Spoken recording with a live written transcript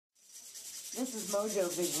This is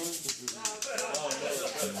MoeJoeVision.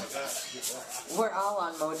 We're all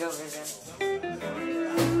on MoeJoeVision.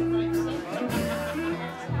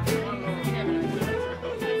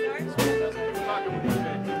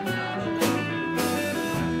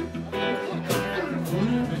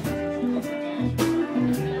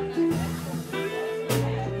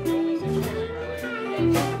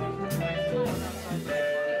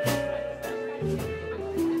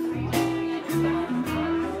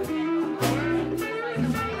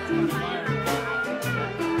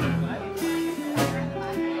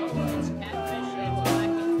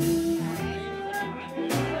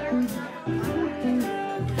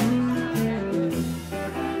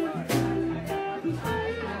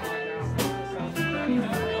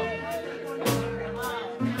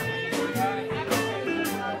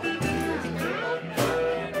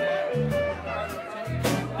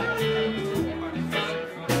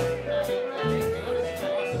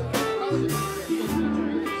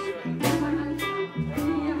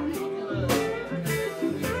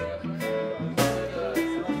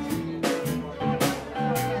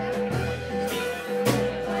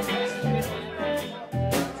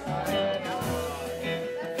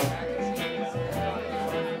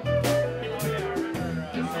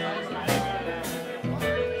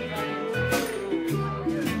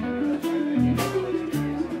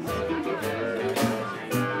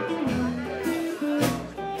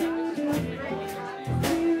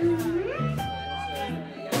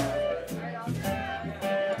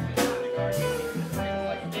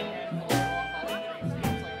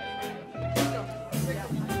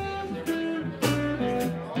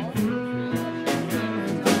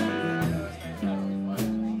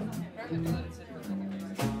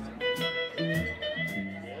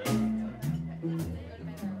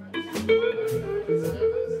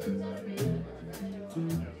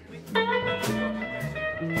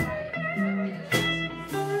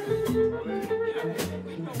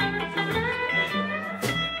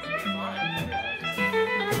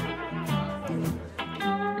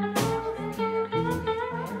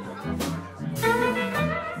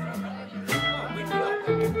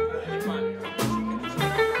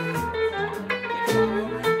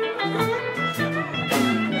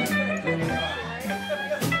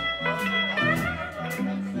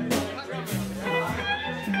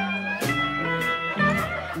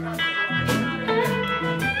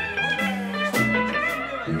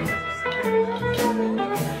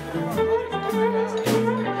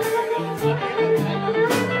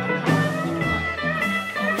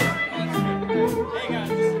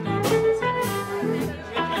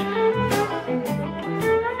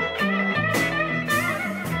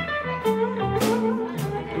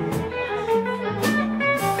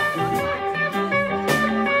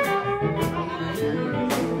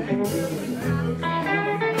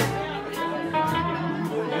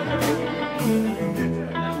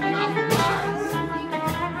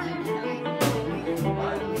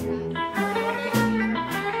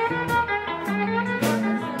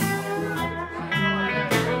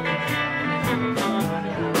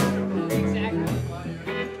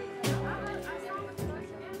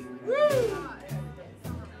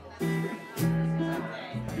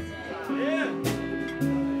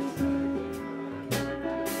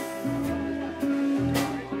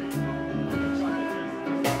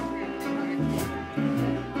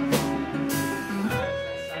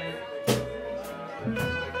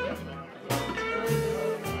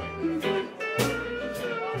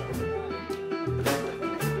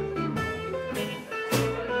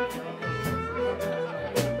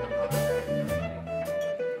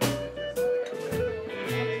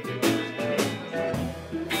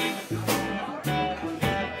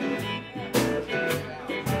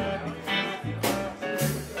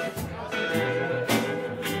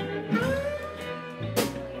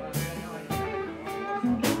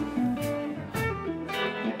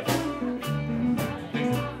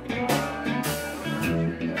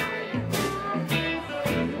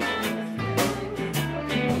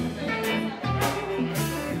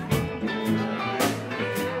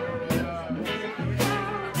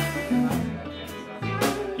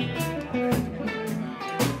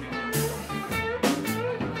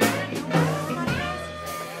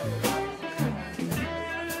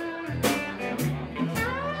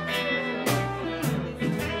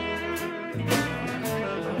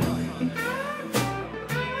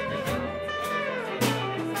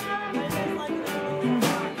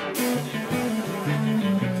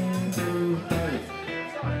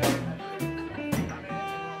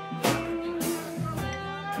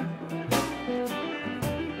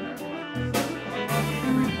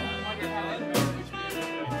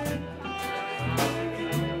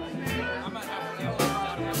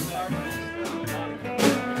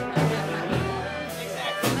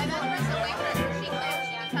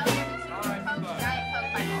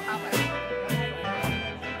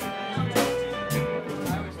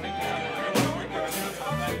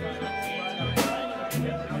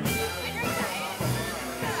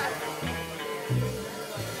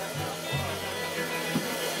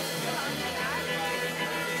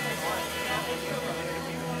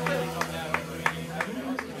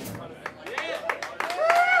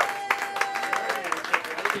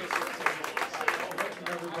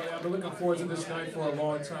 forward to this night for a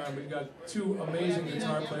long time. We've got two amazing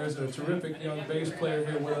guitar players and a terrific young bass player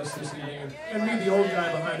here with us this evening, and me, the old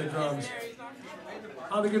guy behind the drums.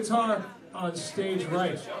 On the guitar, on stage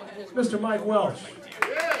right, Mr. Mike Welch.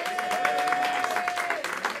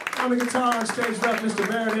 On the guitar, on stage left, Mr.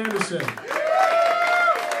 Barrett Anderson.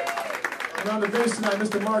 And on the bass tonight,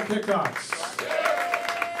 Mr. Mark Hickox.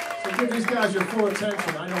 So give these guys your full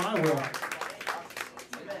attention. I know I will.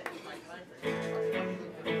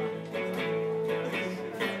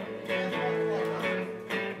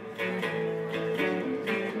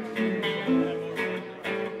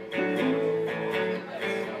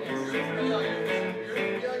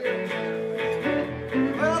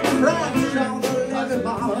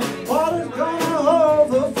 Water's gonna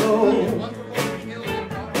overflow.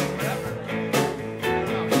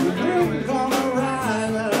 The wind's gonna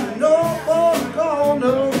rise and no boat's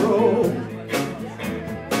gonna roll.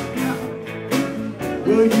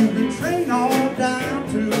 Well, you can train all down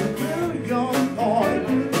to William Point.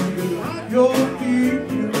 You can rock your feet,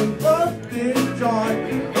 you can bust this joint.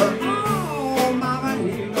 But oh, mama,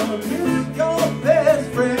 you're gonna miss your best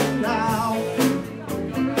friend now.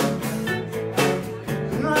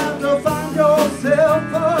 Find yourself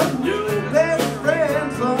a new best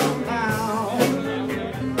friend somehow.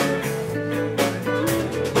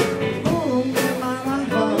 Oh, mama,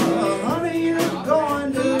 honey, you're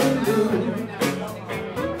going to do.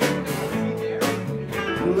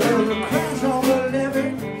 There's a crash on the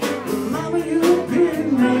levee, mama, you've been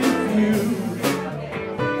reviewed.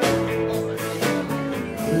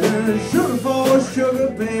 Sugar for sugar,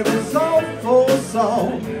 baby, salt for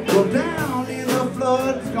salt. Go down in the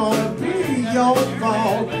flood, it's gonna be your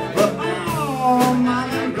fault. But oh,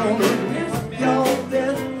 mama, gonna miss your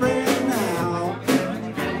best friend now.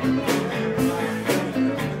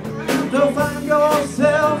 To find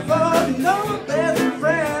yourself another best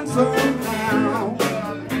friend somehow.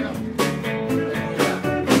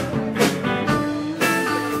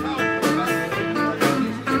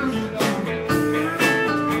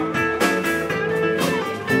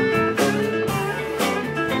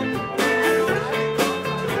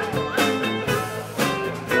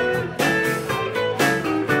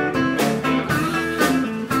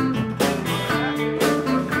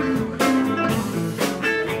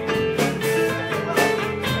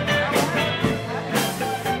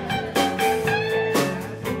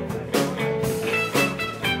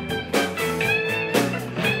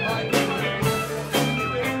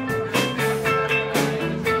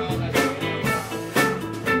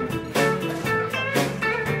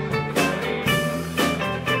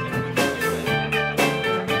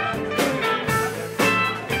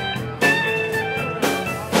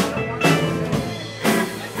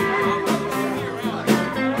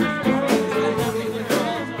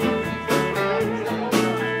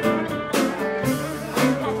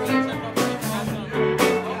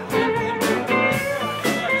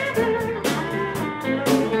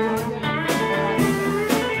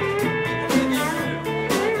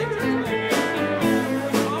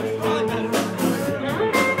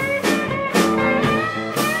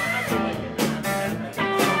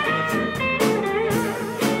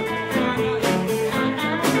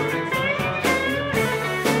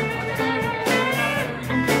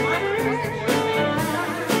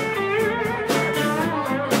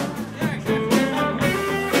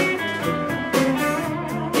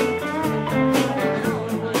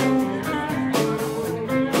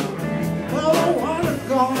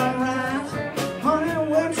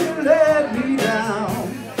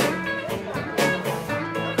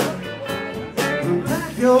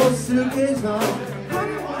 Your suitcase on,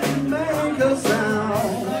 honey, why you make a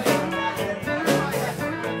sound?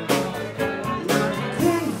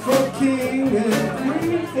 King for king and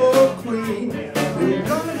queen for queen. You're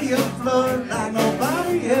gonna be a flood like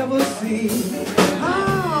nobody ever seen. Oh,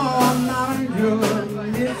 now you're gonna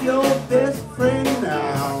miss your best friend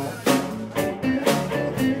now.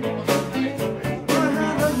 You're gonna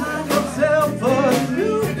have to find yourself a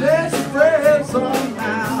new best friend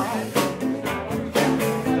somehow.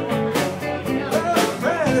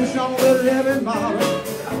 On the levee, mama,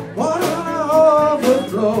 water gonna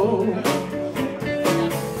overflow.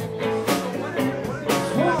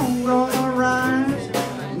 Swan gonna rise,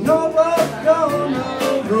 no boat gonna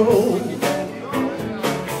roll.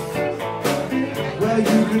 Well,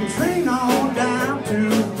 you can train on down to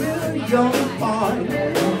William Point.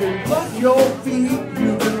 You can put your feet,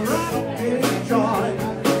 you can rock this joint.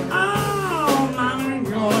 Oh, mama,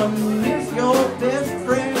 you're gonna miss your best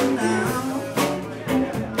friend now.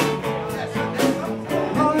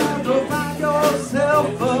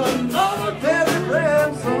 Another best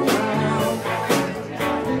friend somehow.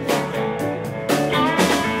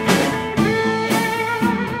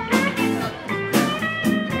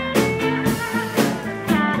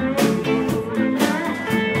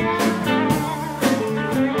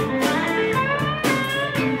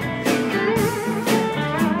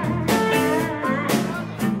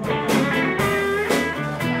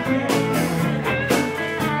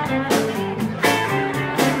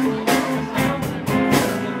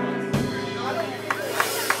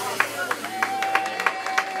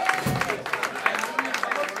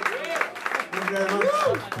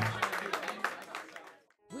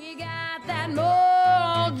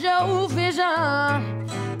 MoeJoeVision.